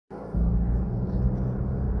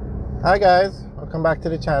Hi guys, welcome back to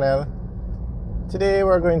the channel. Today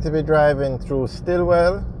we're going to be driving through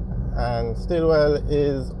Stillwell, and Stillwell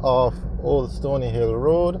is off Old Stony Hill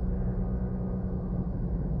Road,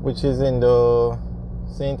 which is in the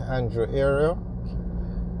St. Andrew area.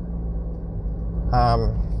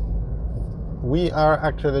 We are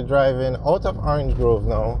actually driving out of Orange Grove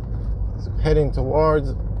now, heading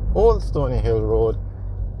towards Old Stony Hill Road,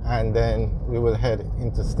 and then we will head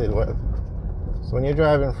into Stillwell. So when you're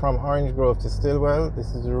driving from Orange Grove to Stillwell, this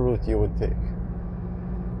is the route you would take.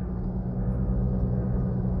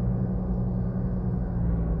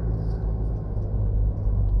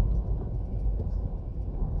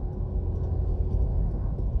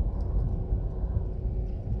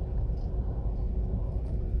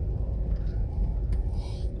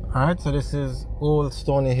 Alright, so this is Old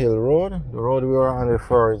Stony Hill Road. The road we were on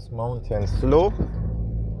before is Mountain Slope.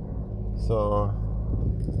 So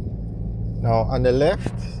now on the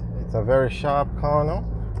left, it's a very sharp corner.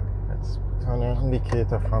 Let's turn our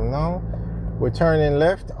indicator from now. We're turning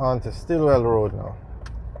left onto Stillwell Road now.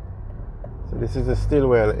 So this is the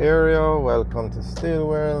Stillwell area. Welcome to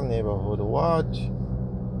Stillwell Neighborhood Watch.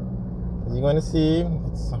 As you're going to see,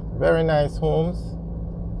 it's very nice homes.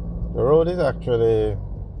 The road is actually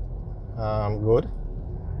good.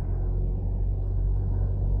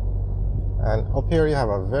 And up here you have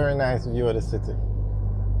a very nice view of the city.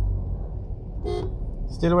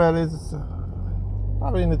 Stillwell is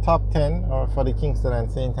probably in the top 10 or for the Kingston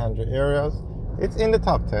and St. Andrew areas. It's in the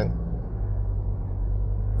top 10.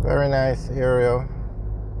 Very nice area,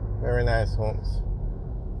 very nice homes.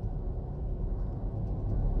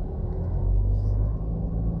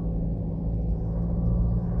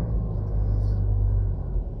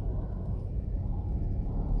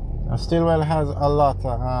 Now Stillwell has a lot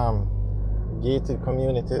of gated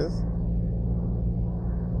communities.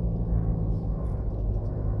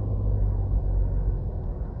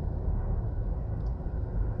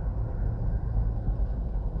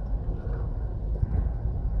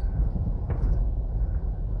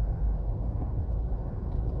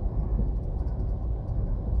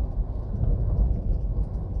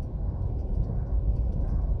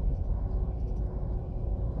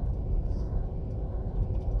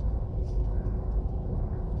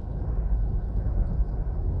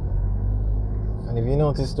 And if you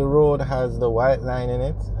notice, the road has the white line in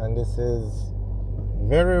it, and this is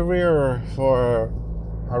very rare for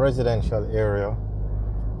a residential area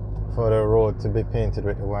for the road to be painted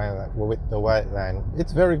with the white line.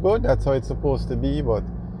 It's very good, that's how it's supposed to be, but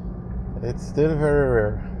it's still very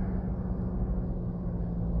rare.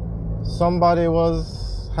 Somebody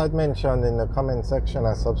had mentioned in the comment section,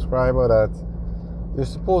 a subscriber, that you're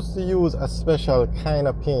supposed to use a special kind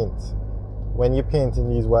of paint when you're painting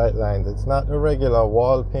these white lines. It's not a regular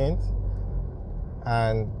wall paint,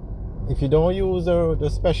 and if you don't use the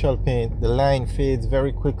special paint, the line fades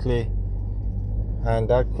very quickly, and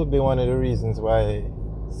that could be one of the reasons why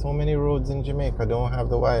so many roads in Jamaica don't have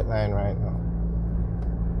the white line right now.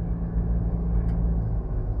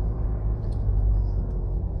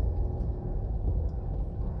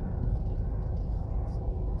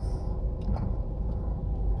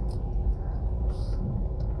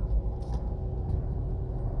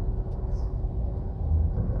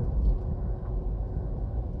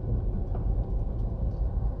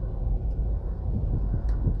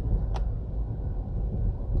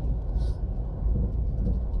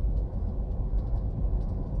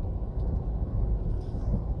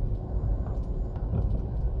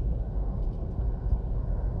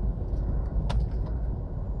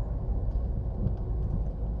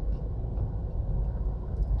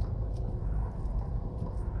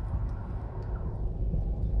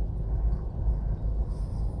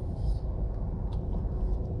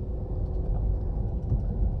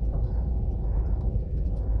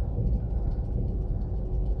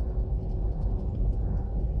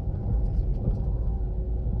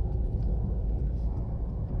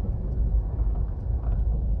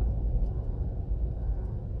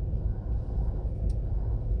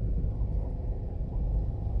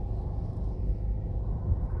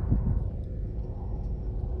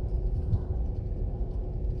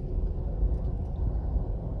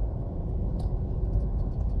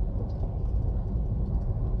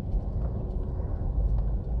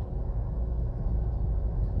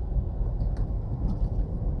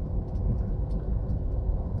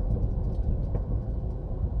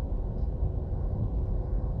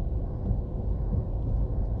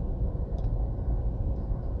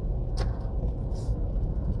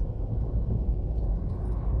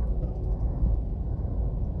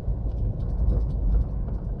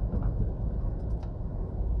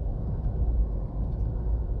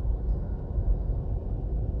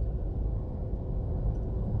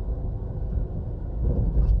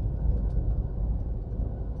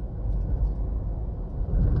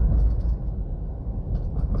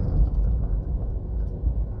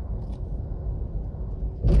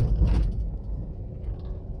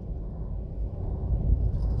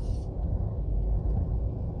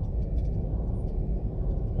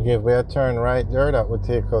 if we had turned right there, that would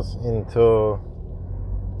take us into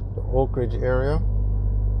the Oak Ridge area.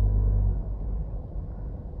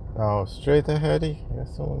 Now straight ahead, you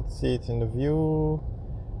someone see it in the view.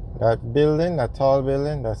 That building, that tall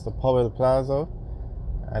building, that's the Powell Plaza,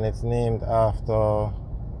 and it's named after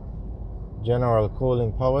General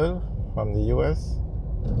Colin Powell from the US.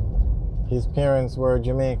 His parents were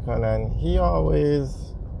Jamaican, and he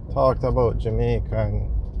always talked about Jamaica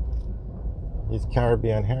and his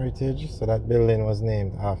Caribbean heritage, so that building was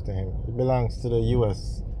named after him. It belongs to the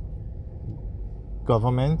US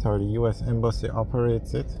government, or the US Embassy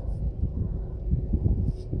operates it.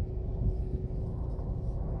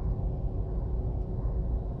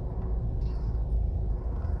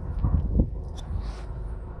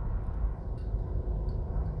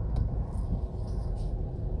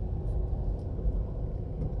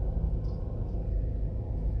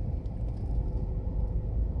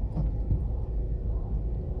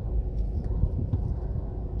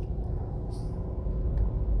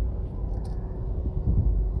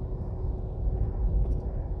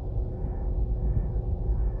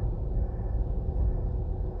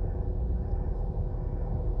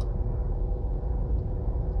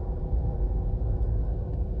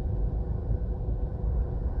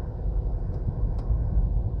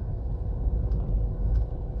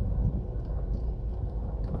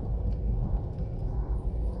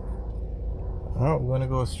 Alright, we're going to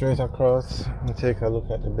go straight across and take a look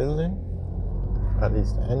at the building, at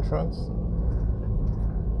least the entrance.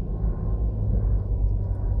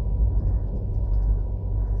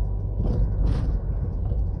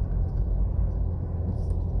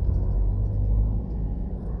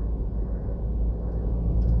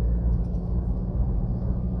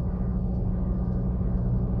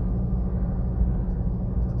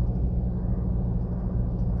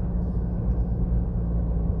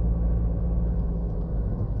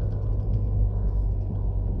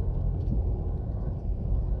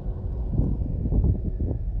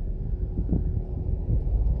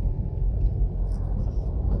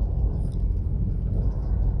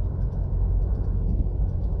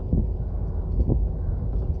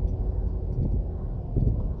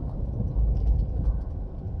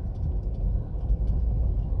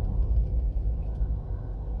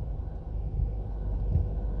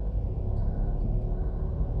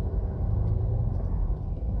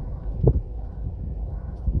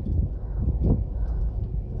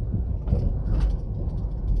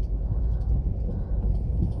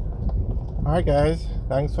 Alright guys,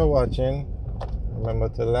 thanks for watching. Remember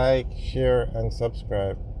to like, share and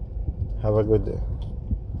subscribe. Have a good day.